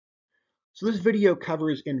So this video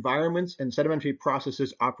covers environments and sedimentary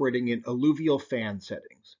processes operating in alluvial fan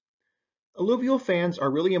settings. Alluvial fans are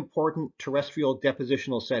really important terrestrial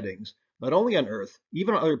depositional settings, not only on Earth,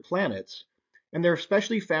 even on other planets, and they're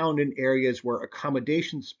especially found in areas where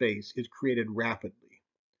accommodation space is created rapidly.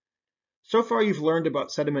 So far you've learned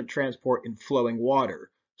about sediment transport in flowing water,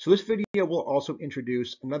 so this video will also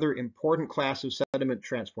introduce another important class of sediment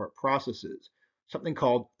transport processes, something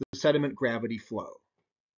called the sediment gravity flow.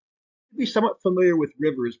 You'll be somewhat familiar with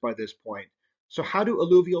rivers by this point, so how do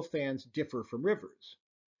alluvial fans differ from rivers?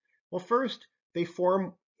 Well, first, they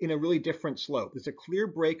form in a really different slope. There's a clear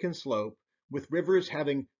break in slope, with rivers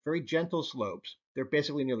having very gentle slopes. They're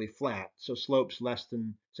basically nearly flat, so slopes less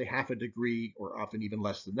than, say, half a degree, or often even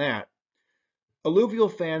less than that. Alluvial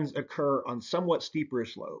fans occur on somewhat steeper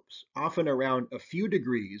slopes, often around a few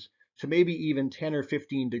degrees to maybe even 10 or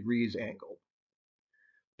 15 degrees angle.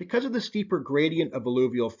 Because of the steeper gradient of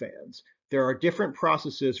alluvial fans, there are different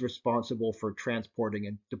processes responsible for transporting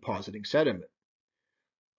and depositing sediment.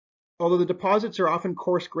 Although the deposits are often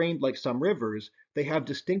coarse-grained like some rivers, they have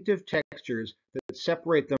distinctive textures that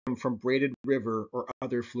separate them from braided river or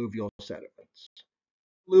other fluvial sediments.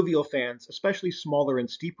 Alluvial fans, especially smaller and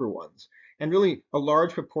steeper ones, and really a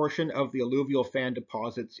large proportion of the alluvial fan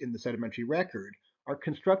deposits in the sedimentary record, are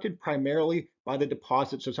constructed primarily by the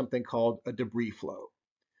deposits of something called a debris flow.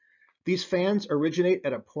 These fans originate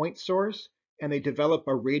at a point source, and they develop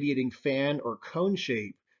a radiating fan or cone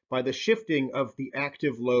shape by the shifting of the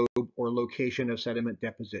active lobe or location of sediment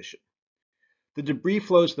deposition. The debris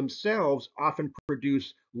flows themselves often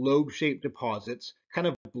produce lobe-shaped deposits, kind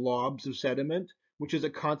of blobs of sediment, which is a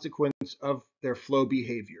consequence of their flow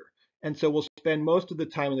behavior. And so we'll spend most of the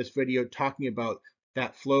time in this video talking about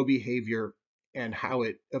that flow behavior and how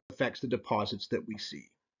it affects the deposits that we see.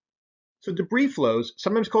 So debris flows,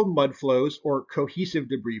 sometimes called mud flows or cohesive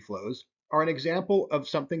debris flows, are an example of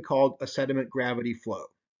something called a sediment gravity flow.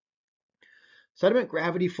 Sediment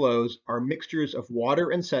gravity flows are mixtures of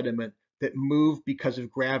water and sediment that move because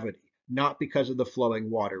of gravity, not because of the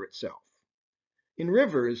flowing water itself. In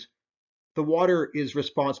rivers, the water is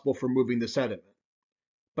responsible for moving the sediment.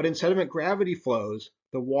 But in sediment gravity flows,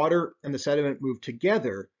 the water and the sediment move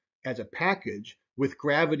together as a package with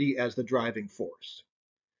gravity as the driving force.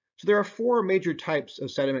 So there are four major types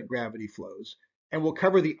of sediment gravity flows, and we'll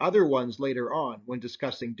cover the other ones later on when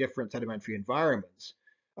discussing different sedimentary environments.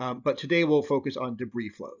 But today we'll focus on debris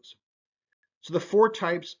flows. So the four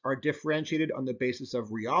types are differentiated on the basis of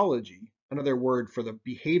rheology, another word for the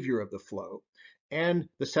behavior of the flow, and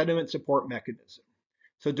the sediment support mechanism.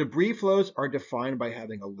 So debris flows are defined by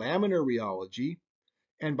having a laminar rheology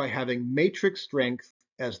and by having matrix strength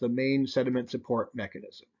as the main sediment support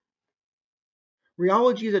mechanism.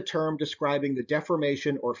 Rheology is a term describing the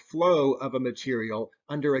deformation or flow of a material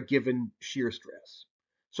under a given shear stress.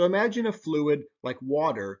 So imagine a fluid like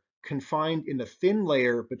water confined in a thin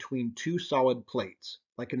layer between two solid plates,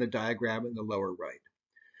 like in the diagram in the lower right.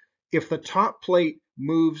 If the top plate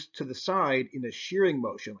moves to the side in a shearing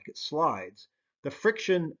motion, like it slides, the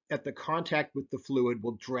friction at the contact with the fluid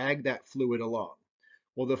will drag that fluid along,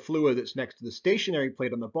 while the fluid that's next to the stationary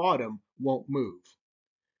plate on the bottom won't move.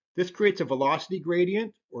 This creates a velocity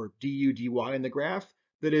gradient, or du dy in the graph,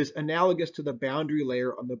 that is analogous to the boundary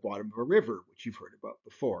layer on the bottom of a river, which you've heard about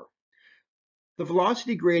before. The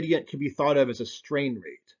velocity gradient can be thought of as a strain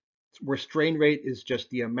rate, where strain rate is just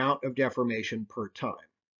the amount of deformation per time.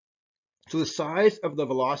 So the size of the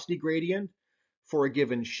velocity gradient for a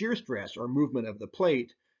given shear stress or movement of the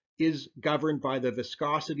plate is governed by the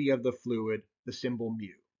viscosity of the fluid, the symbol mu.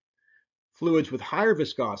 Fluids with higher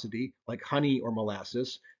viscosity, like honey or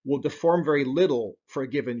molasses, will deform very little for a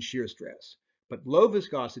given shear stress. But low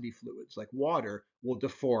viscosity fluids, like water, will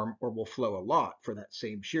deform or will flow a lot for that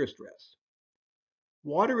same shear stress.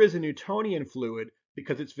 Water is a Newtonian fluid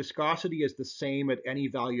because its viscosity is the same at any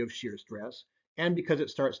value of shear stress, and because it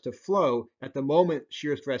starts to flow at the moment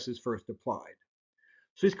shear stress is first applied.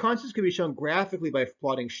 So these constants can be shown graphically by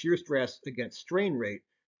plotting shear stress against strain rate,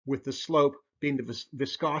 with the slope being the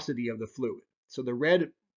viscosity of the fluid. So the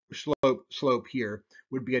red slope here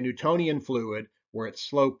would be a Newtonian fluid, where its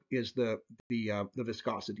slope is the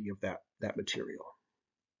viscosity of that material.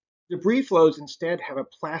 Debris flows instead have a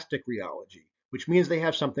plastic rheology, which means they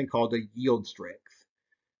have something called a yield strength.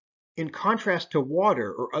 In contrast to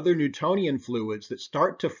water or other Newtonian fluids that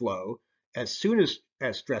start to flow as soon as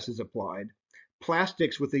stress is applied,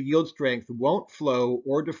 plastics with a yield strength won't flow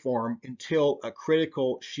or deform until a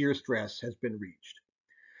critical shear stress has been reached.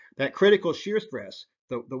 That critical shear stress,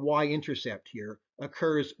 the y-intercept here,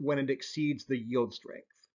 occurs when it exceeds the yield strength.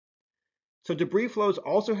 So debris flows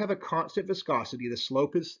also have a constant viscosity. The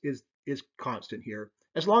slope is constant here,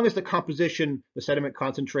 as long as the composition, the sediment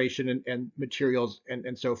concentration, and materials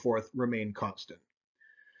and so forth remain constant.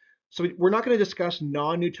 So we're not going to discuss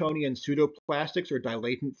non-Newtonian pseudoplastics or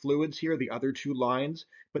dilatant fluids here, the other two lines,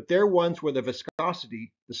 but they're ones where the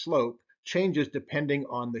viscosity, the slope, changes depending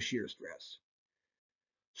on the shear stress.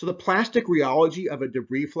 So the plastic rheology of a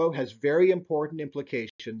debris flow has very important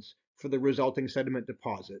implications for the resulting sediment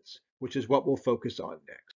deposits, which is what we'll focus on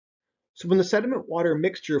next. So when the sediment water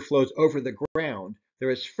mixture flows over the ground, there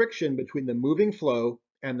is friction between the moving flow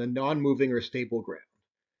and the non-moving or stable ground.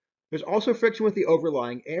 There's also friction with the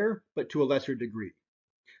overlying air, but to a lesser degree.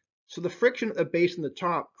 So the friction at the base and the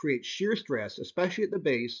top creates shear stress, especially at the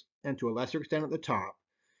base and to a lesser extent at the top.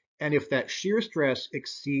 And if that shear stress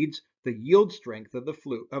exceeds the yield strength of the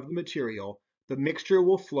material, the mixture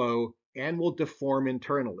will flow and will deform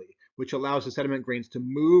internally, which allows the sediment grains to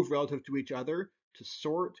move relative to each other, to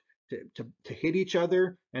sort, to hit each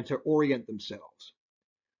other, and to orient themselves.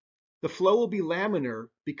 The flow will be laminar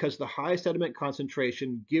because the high sediment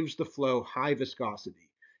concentration gives the flow high viscosity,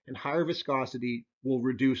 and higher viscosity will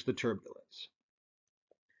reduce the turbulence.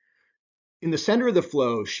 In the center of the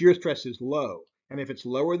flow, shear stress is low, and if it's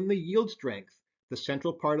lower than the yield strength, the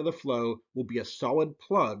central part of the flow will be a solid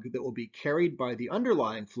plug that will be carried by the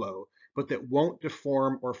underlying flow, but that won't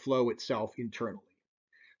deform or flow itself internally.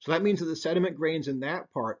 So that means that the sediment grains in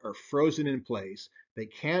that part are frozen in place. They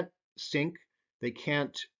can't sink, they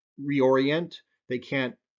can't reorient, they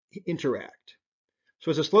can't interact.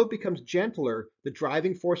 So as the slope becomes gentler, the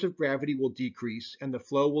driving force of gravity will decrease and the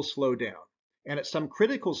flow will slow down. And at some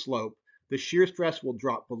critical slope, the shear stress will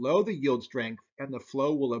drop below the yield strength and the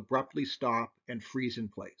flow will abruptly stop and freeze in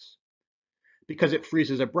place. Because it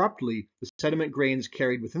freezes abruptly, the sediment grains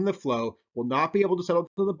carried within the flow will not be able to settle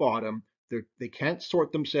to the bottom. They can't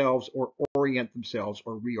sort themselves or orient themselves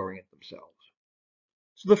or reorient themselves.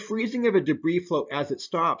 So the freezing of a debris flow as it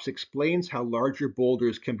stops explains how larger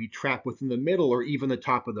boulders can be trapped within the middle or even the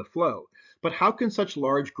top of the flow. But how can such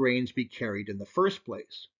large grains be carried in the first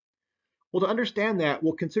place? Well, to understand that,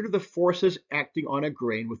 we'll consider the forces acting on a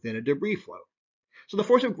grain within a debris flow. So the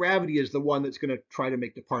force of gravity is the one that's going to try to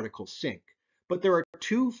make the particle sink. But there are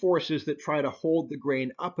two forces that try to hold the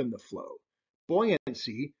grain up in the flow.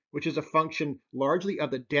 Buoyancy, which is a function largely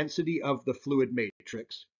of the density of the fluid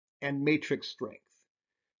matrix, and matrix strength.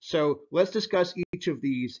 So let's discuss each of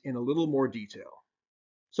these in a little more detail.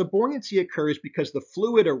 So buoyancy occurs because the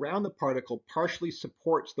fluid around the particle partially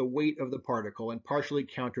supports the weight of the particle and partially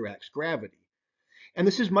counteracts gravity. And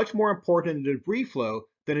this is much more important in debris flow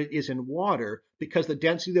than it is in water because the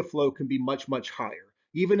density of the flow can be much, much higher,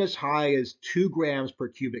 even as high as 2 grams per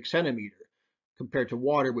cubic centimeter compared to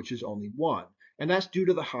water, which is only 1. And that's due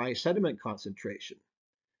to the high sediment concentration.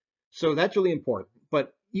 So that's really important.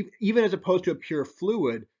 But even as opposed to a pure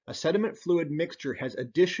fluid, a sediment fluid mixture has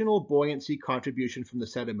additional buoyancy contribution from the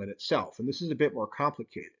sediment itself. And this is a bit more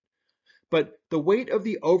complicated. But the weight of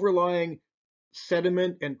the overlying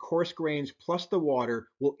sediment and coarse grains plus the water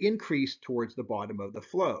will increase towards the bottom of the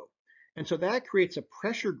flow. And so that creates a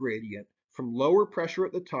pressure gradient from lower pressure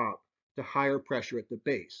at the top to higher pressure at the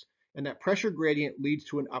base. And that pressure gradient leads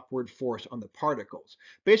to an upward force on the particles.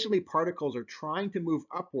 Basically, particles are trying to move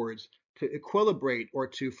upwards to equilibrate or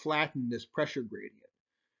to flatten this pressure gradient.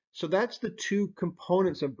 So that's the two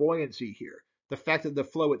components of buoyancy here. The fact that the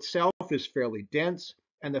flow itself is fairly dense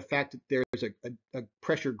and the fact that there's a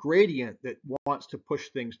pressure gradient that wants to push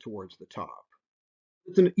things towards the top.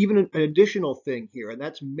 It's even an additional thing here, and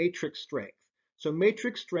that's matrix strength. So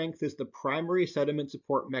matrix strength is the primary sediment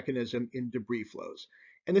support mechanism in debris flows.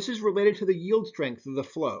 And this is related to the yield strength of the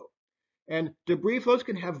flow. And debris flows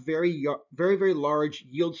can have very, very large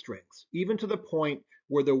yield strengths, even to the point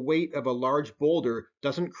where the weight of a large boulder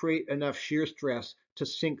doesn't create enough shear stress to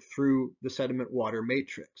sink through the sediment water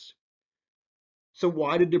matrix. So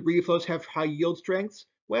why do debris flows have high yield strengths?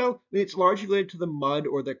 Well, it's largely related to the mud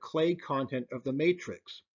or the clay content of the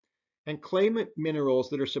matrix. And clay minerals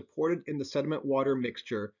that are supported in the sediment water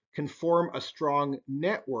mixture can form a strong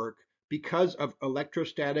network because of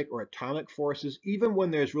electrostatic or atomic forces, even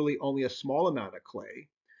when there's really only a small amount of clay.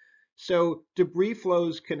 So debris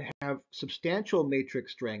flows can have substantial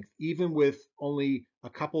matrix strength, even with only a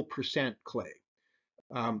couple percent clay.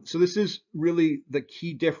 So this is really the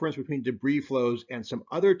key difference between debris flows and some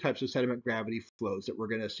other types of sediment gravity flows that we're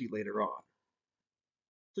going to see later on.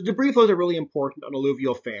 So debris flows are really important on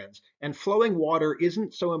alluvial fans, and flowing water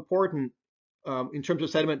isn't so important in terms of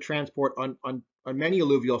sediment transport on many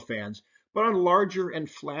alluvial fans, but on larger and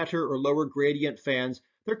flatter or lower gradient fans,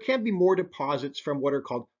 there can be more deposits from what are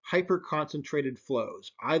called hyperconcentrated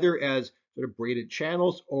flows, either as sort of braided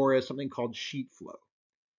channels or as something called sheet flow.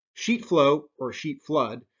 Sheet flow or sheet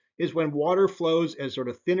flood is when water flows as sort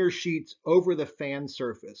of thinner sheets over the fan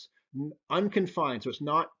surface, unconfined, so it's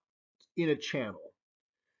not in a channel.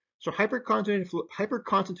 So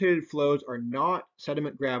hyperconcentrated flows are not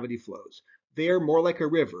sediment gravity flows. They are more like a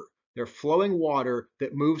river. They're flowing water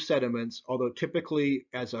that moves sediments, although typically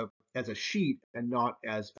as a sheet and not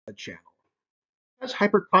as a channel. As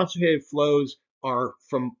hyperconcentrated flows are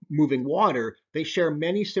from moving water, they share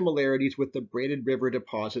many similarities with the braided river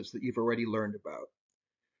deposits that you've already learned about.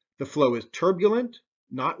 The flow is turbulent,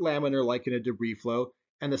 not laminar like in a debris flow,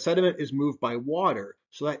 and the sediment is moved by water,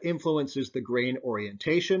 so that influences the grain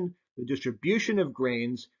orientation, the distribution of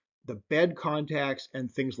grains, the bed contacts,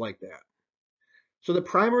 and things like that. So the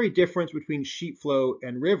primary difference between sheet flow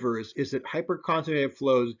and rivers is that hyperconcentrated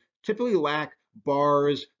flows typically lack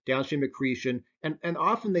bars, downstream accretion, and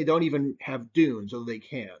often they don't even have dunes, although they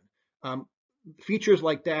can. Um, Features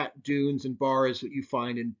like that, dunes and bars that you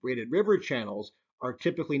find in braided river channels, are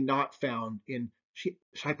typically not found in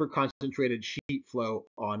hyperconcentrated sheet flow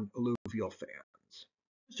on alluvial fans.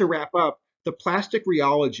 To wrap up, the plastic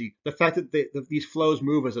rheology, the fact that these flows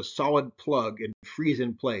move as a solid plug and freeze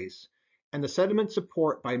in place, and the sediment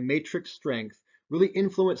support by matrix strength really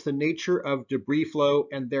influence the nature of debris flow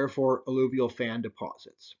and therefore alluvial fan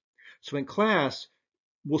deposits. So in class,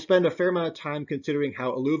 we'll spend a fair amount of time considering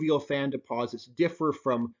how alluvial fan deposits differ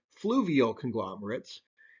from fluvial conglomerates,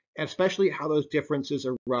 and especially how those differences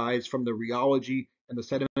arise from the rheology and the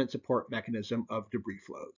sediment support mechanism of debris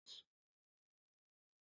flows.